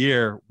both in a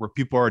year where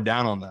people are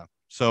down on them.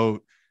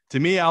 So to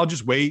me, I'll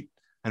just wait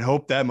and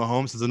hope that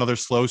Mahomes has another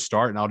slow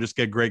start, and I'll just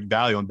get great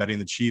value on betting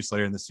the Chiefs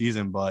later in the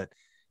season. But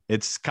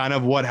it's kind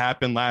of what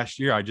happened last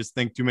year. I just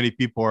think too many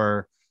people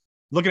are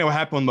looking at what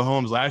happened with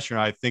Mahomes last year.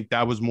 And I think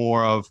that was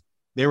more of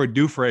they were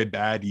due for a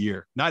bad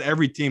year. Not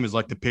every team is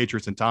like the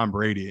Patriots and Tom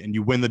Brady, and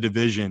you win the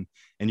division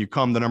and you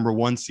come the number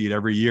 1 seed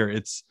every year.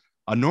 It's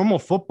a normal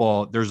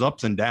football. There's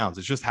ups and downs.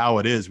 It's just how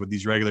it is with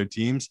these regular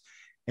teams.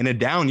 In a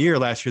down year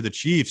last year, the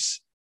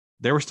Chiefs,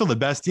 they were still the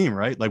best team,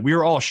 right? Like we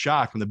were all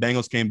shocked when the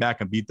Bengals came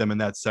back and beat them in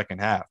that second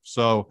half.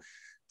 So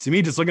to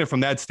me, just looking at it from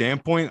that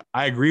standpoint,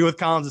 I agree with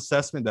Colin's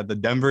assessment that the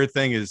Denver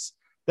thing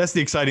that's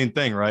the exciting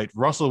thing, right?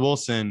 Russell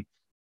Wilson,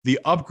 the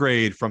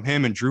upgrade from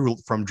him and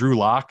Drew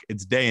Lock,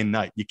 it's day and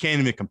night. You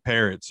can't even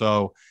compare it.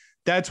 So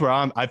that's where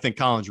I think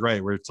Colin's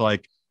right, where it's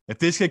like, if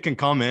this kid can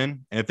come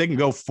in and if they can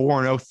go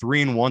 4-0,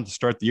 3-1 to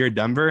start the year,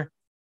 Denver,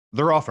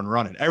 they're off and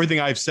running. Everything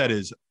I've said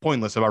is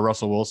pointless about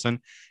Russell Wilson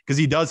because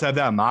he does have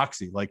that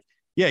moxie. Like,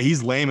 yeah,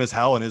 he's lame as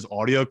hell in his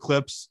audio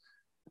clips,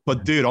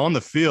 but dude, on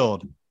the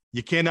field,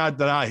 you cannot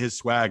deny his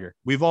swagger.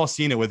 We've all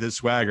seen it with his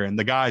swagger, and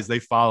the guys, they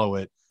follow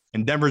it.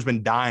 And Denver's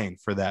been dying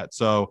for that.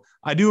 So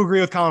I do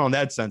agree with Colin on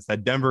that sense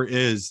that Denver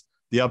is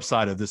the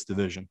upside of this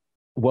division.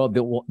 Well,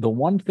 the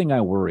one thing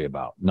I worry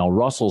about, now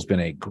Russell's been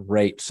a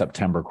great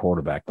September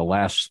quarterback. The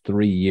last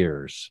 3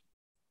 years,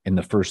 in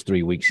the first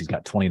 3 weeks, he's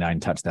got 29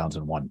 touchdowns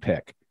and 1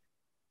 pick.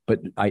 But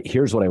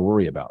here's what I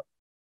worry about.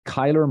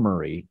 Kyler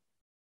Murray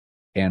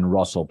and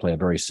Russell play a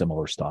very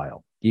similar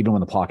style. Even when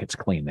the pocket's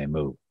clean, they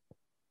move.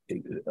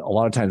 A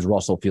lot of times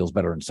Russell feels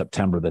better in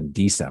September than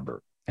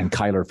December, and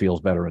Kyler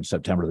feels better in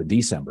September than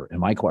December.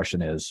 And my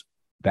question is,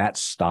 that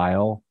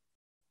style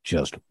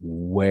just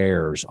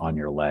wears on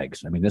your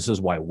legs. I mean, this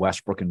is why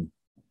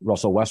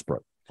Russell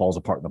Westbrook falls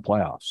apart in the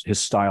playoffs. His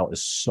style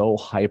is so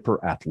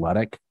hyper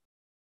athletic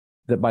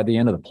that by the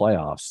end of the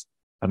playoffs,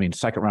 I mean,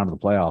 second round of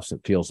the playoffs,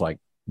 it feels like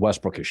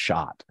Westbrook is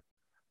shot.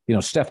 You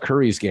know, Steph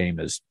Curry's game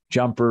is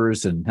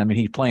jumpers, and I mean,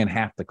 he's playing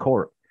half the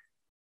court.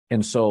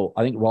 And so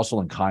I think Russell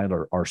and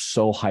Kyler are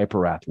so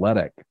hyper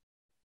athletic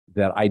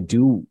that I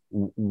do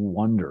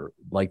wonder,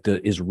 like,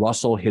 is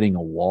Russell hitting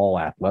a wall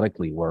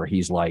athletically where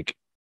he's like,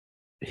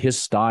 his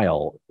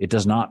style, it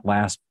does not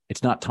last.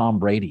 It's not Tom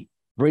Brady.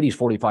 Brady's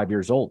 45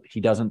 years old.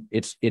 He doesn't,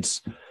 it's,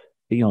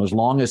 you know, as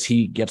long as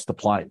he gets the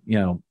play, you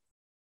know,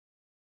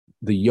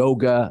 the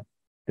yoga,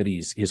 that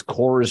his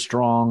core is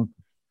strong.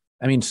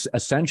 I mean,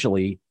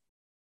 essentially,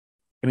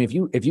 I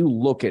mean, if you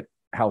look at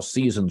how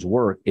seasons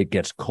work, it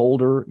gets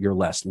colder, you're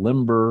less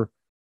limber.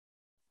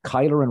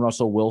 Kyler and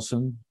Russell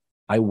Wilson,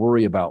 I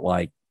worry about,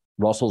 like,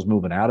 Russell's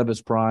moving out of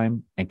his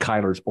prime and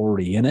Kyler's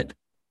already in it.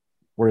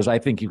 Whereas I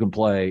think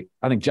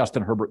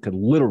Justin Herbert could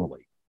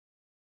literally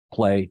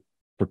play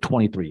for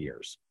 23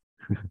 years.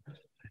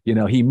 You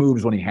know, he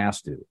moves when he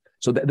has to.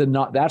 So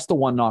that's the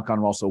one knock on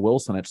Russell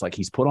Wilson. It's like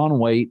he's put on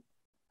weight.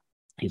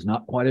 He's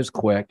not quite as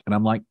quick. And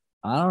I'm like,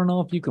 I don't know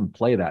if you can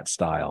play that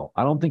style.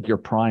 I don't think your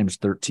prime's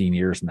 13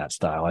 years in that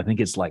style. I think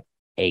it's like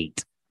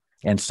 8.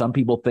 And some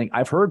people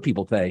I've heard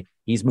people say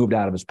he's moved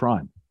out of his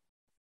prime.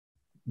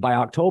 By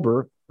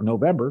October or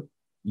November,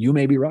 you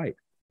may be right.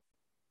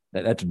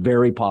 That's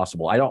very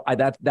possible.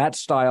 That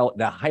style,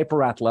 the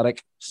hyper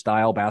athletic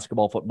style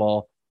basketball,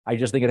 football, I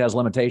just think it has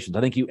limitations.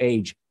 I think you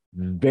age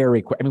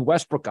very quick. I mean,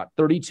 Westbrook got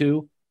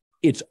 32.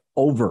 It's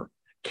over.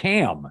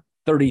 Cam,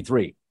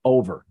 33,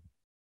 over.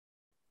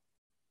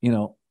 You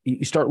know,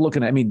 you start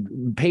looking at, I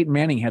mean, Peyton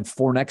Manning had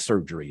 4 neck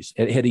surgeries.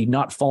 Had he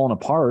not fallen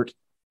apart,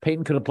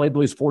 Peyton could have played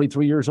till he's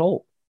 43 years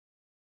old.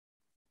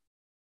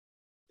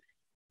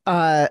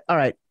 All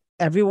right.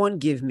 Everyone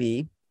give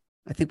me,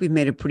 I think we've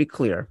made it pretty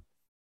clear.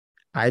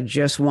 I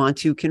just want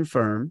to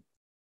confirm,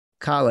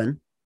 Colin,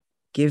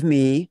 give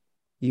me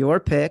your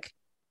pick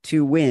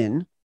to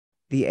win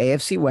the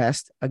AFC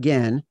West.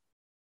 Again,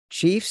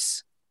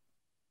 Chiefs,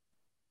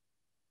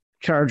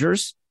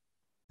 Chargers,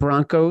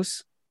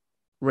 Broncos,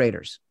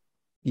 Raiders.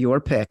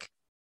 Your pick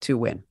to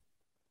win.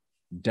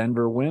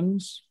 Denver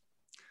wins.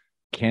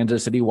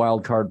 Kansas City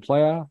wild card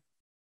playoff.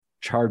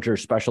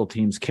 Chargers special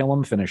teams kill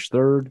them, finish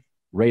 3rd.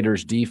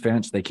 Raiders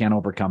defense, they can't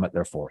overcome it,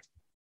 they're 4th.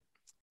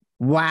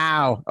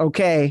 Wow.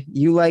 Okay.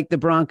 You like the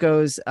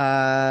Broncos.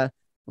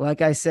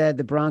 Like I said,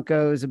 the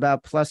Broncos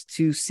about plus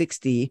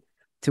 260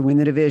 to win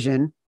the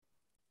division.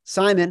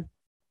 Simon.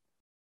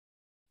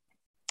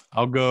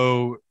 I'll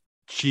go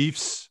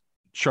Chiefs,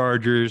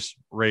 Chargers,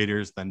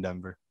 Raiders, then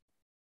Denver.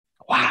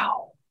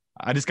 Wow.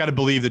 I just got to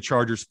believe the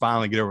Chargers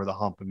finally get over the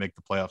hump and make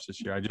the playoffs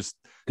this year.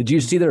 Did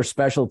you see their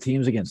special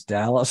teams against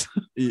Dallas?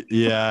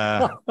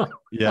 Yeah.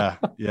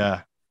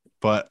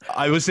 But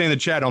I was saying in the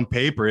chat, on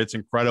paper, it's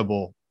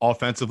incredible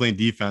offensively and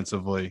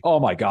defensively. Oh,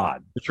 my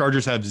God. The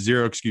Chargers have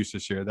zero excuse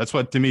this year. That's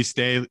what, to me,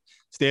 Staley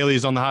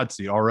is on the hot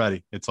seat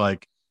already. It's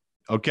like,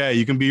 okay,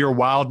 you can be your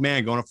wild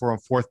man going for a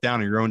 4th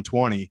down in your own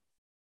 20,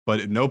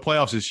 but no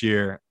playoffs this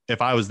year.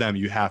 If I was them,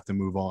 you have to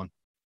move on.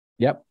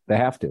 Yep, they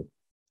have to.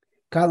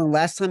 Colin,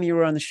 last time you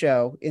were on the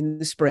show in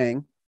the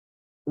spring,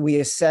 we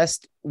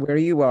assessed where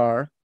you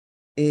are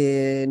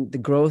in the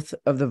growth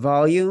of the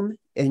volume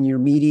and your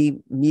media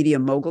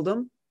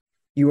moguldom.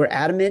 You were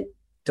adamant,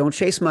 don't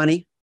chase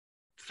money,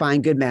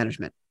 find good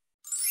management.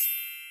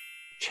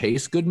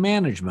 Chase good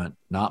management,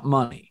 not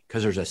money,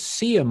 because there's a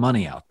sea of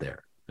money out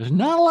there. There's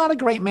not a lot of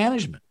great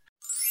management.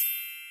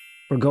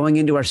 We're going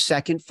into our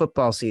 2nd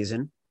football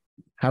season.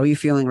 How are you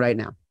feeling right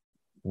now?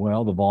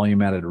 Well, the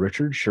volume added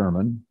Richard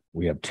Sherman.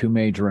 We have 2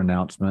 major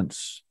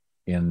announcements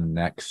in the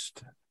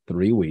next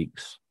 3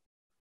 weeks.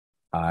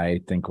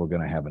 I think we're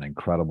going to have an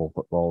incredible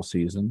football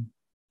season.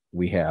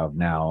 We have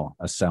now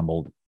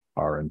assembled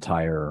our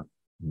entire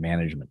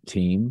management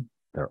team.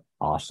 They're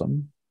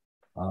awesome.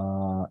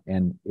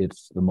 And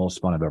it's the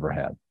most fun I've ever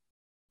had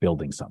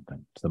building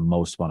something. It's the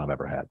most fun I've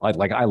ever had. I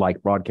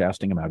like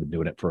broadcasting. I mean, I've been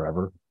doing it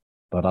forever,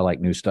 but I like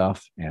new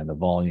stuff. And the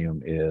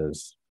volume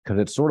is, because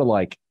it's sort of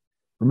like,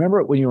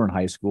 remember when you were in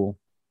high school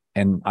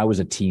and I was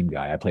a team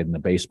guy. I played in the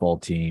baseball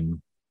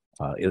team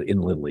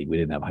in Little League. We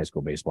didn't have high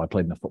school baseball. I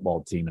played in the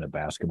football team and a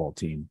basketball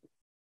team.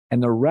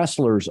 And the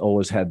wrestlers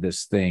always had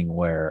this thing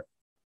where,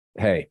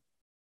 hey,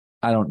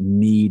 I don't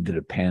need to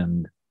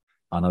depend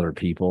on other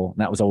people.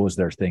 And that was always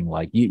their thing.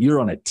 Like, you're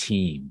on a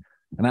team.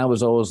 And I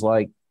was always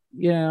like,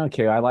 yeah,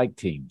 okay, I like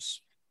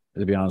teams.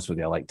 To be honest with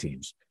you, I like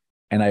teams.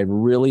 And I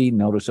really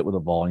noticed it with the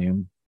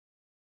volume.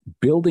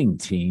 Building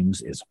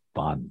teams is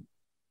fun.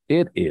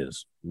 It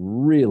is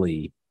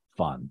really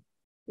fun.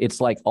 It's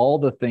like all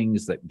the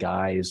things that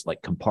guys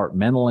like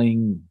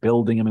compartmentalizing,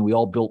 building. I mean, we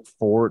all built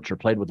forts or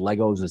played with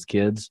Legos as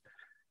kids.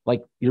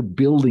 Like, you're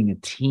building a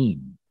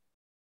team.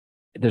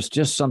 There's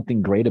just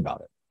something great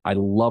about it. I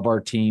love our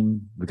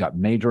team. We've got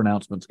major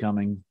announcements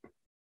coming.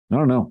 I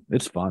don't know.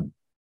 It's fun.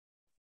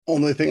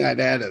 Only thing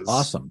I'd add is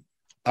Awesome.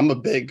 I'm a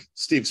big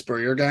Steve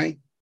Spurrier guy.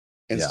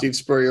 And Yeah. Steve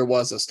Spurrier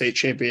was a state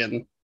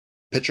champion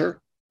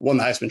pitcher, won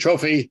the Heisman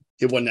Trophy.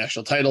 He won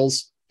national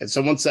titles. And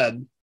someone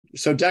said, "You're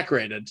so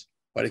decorated.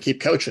 Why do you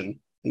keep coaching?"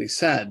 And he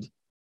said,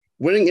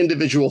 "Winning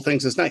individual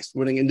things is nice.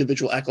 Winning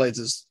individual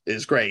accolades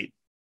is great.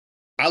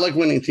 I like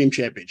winning team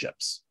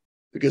championships,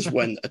 because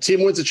when a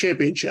team wins a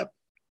championship,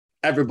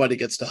 everybody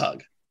gets to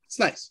hug. It's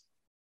nice."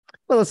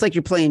 Well, it's like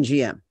you're playing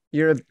GM.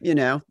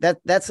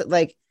 That's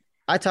like,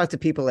 I talk to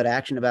people at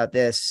Action about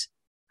this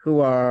who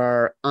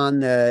are on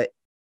the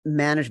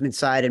management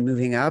side and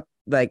moving up.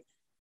 Like,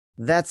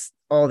 that's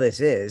all this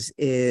is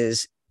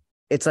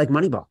it's like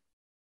Moneyball,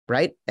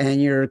 right?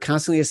 And you're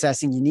constantly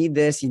assessing, you need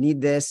this,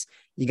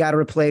 you got to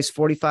replace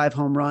 45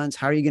 home runs.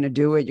 How are you going to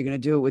do it? You're going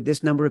to do it with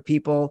this number of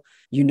people.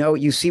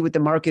 You see what the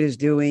market is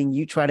doing.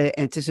 You try to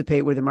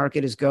anticipate where the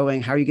market is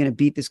going. How are you going to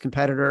beat this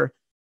competitor?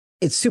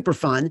 It's super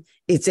fun.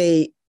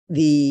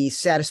 The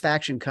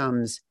satisfaction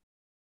comes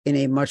in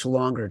a much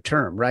longer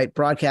term, right?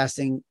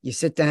 Broadcasting, you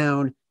sit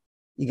down,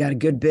 you got a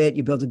good bit,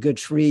 you build a good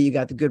tree, you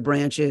got the good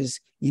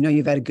branches,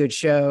 you've had a good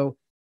show.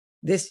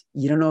 This,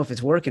 you don't know if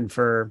it's working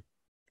for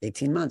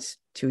 18 months,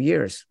 2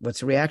 years.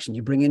 What's the reaction?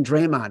 You bring in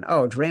Draymond.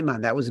 Oh,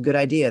 Draymond, that was a good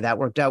idea. That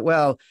worked out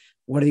well.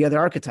 What are the other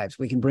archetypes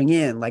we can bring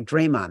in, like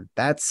Draymond?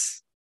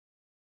 That's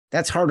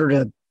harder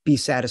to be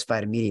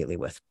satisfied immediately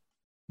with.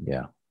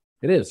 Yeah,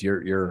 it is.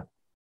 You're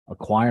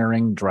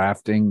acquiring,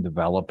 drafting,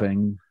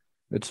 developing.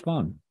 It's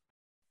fun.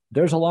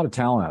 There's a lot of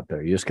talent out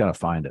there. You just got to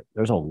find it.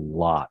 There's a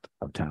lot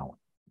of talent.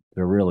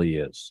 There really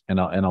is. And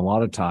a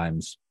lot of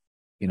times,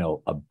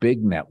 a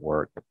big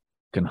network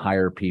can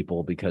hire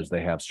people because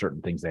they have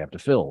certain things they have to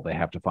fill. They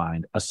have to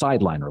find a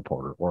sideline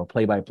reporter or a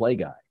play-by-play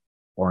guy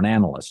or an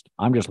analyst.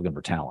 I'm just looking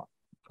for talent.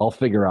 I'll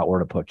figure out where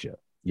to put you.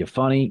 You're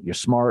funny, you're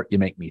smart, you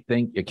make me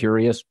think, you're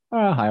curious,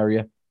 I'll hire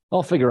you.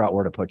 I'll figure out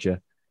where to put you.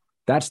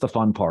 That's the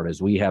fun part,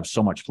 is we have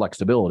so much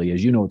flexibility.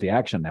 As you know, with the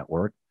Action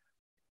Network,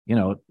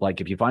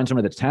 like if you find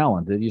somebody that's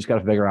talented, you just got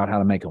to figure out how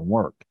to make them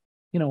work.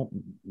 The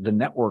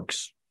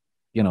networks,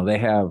 they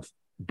have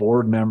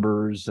board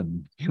members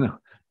and,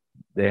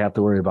 they have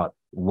to worry about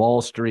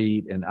Wall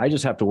Street. And I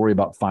just have to worry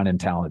about finding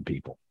talented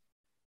people.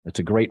 It's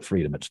a great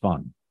freedom. It's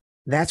fun.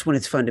 That's when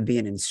it's fun to be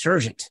an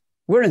insurgent.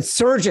 We're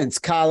insurgents,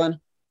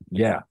 Colin.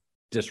 Yeah.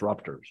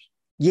 Disruptors.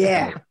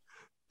 Yeah.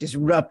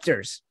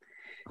 Disruptors.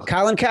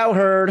 Colin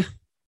Cowherd,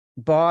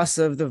 boss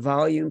of the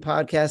Volume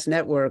Podcast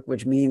Network,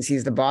 which means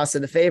he's the boss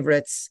of the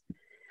favorites.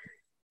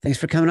 Thanks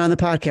for coming on the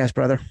podcast,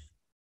 brother.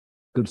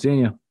 Good seeing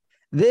you.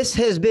 This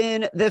has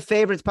been the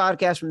Favorites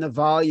Podcast from the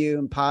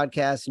Volume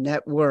Podcast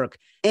Network.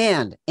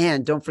 And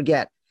don't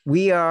forget,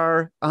 we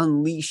are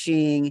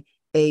unleashing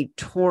a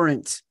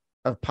torrent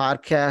of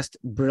podcast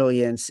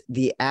brilliance,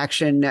 the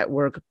Action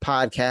Network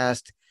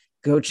podcast.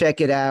 Go check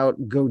it out.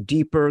 Go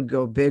deeper,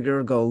 go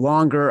bigger, go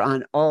longer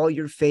on all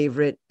your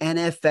favorite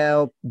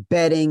NFL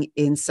betting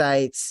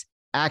insights.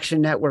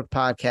 Action Network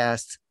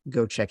podcasts.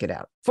 Go check it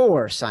out.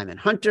 For Simon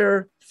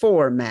Hunter,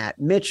 for Matt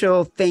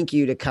Mitchell, thank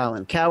you to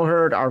Colin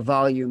Cowherd, our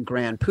Volume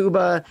Grand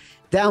Poobah.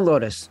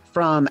 Download us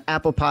from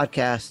Apple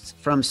Podcasts,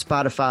 from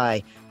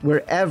Spotify,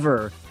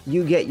 wherever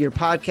you get your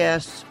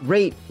podcasts.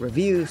 Rate,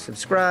 review,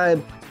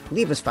 subscribe,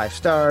 leave us 5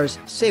 stars,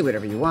 say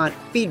whatever you want.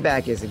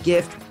 Feedback is a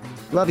gift.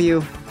 Love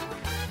you.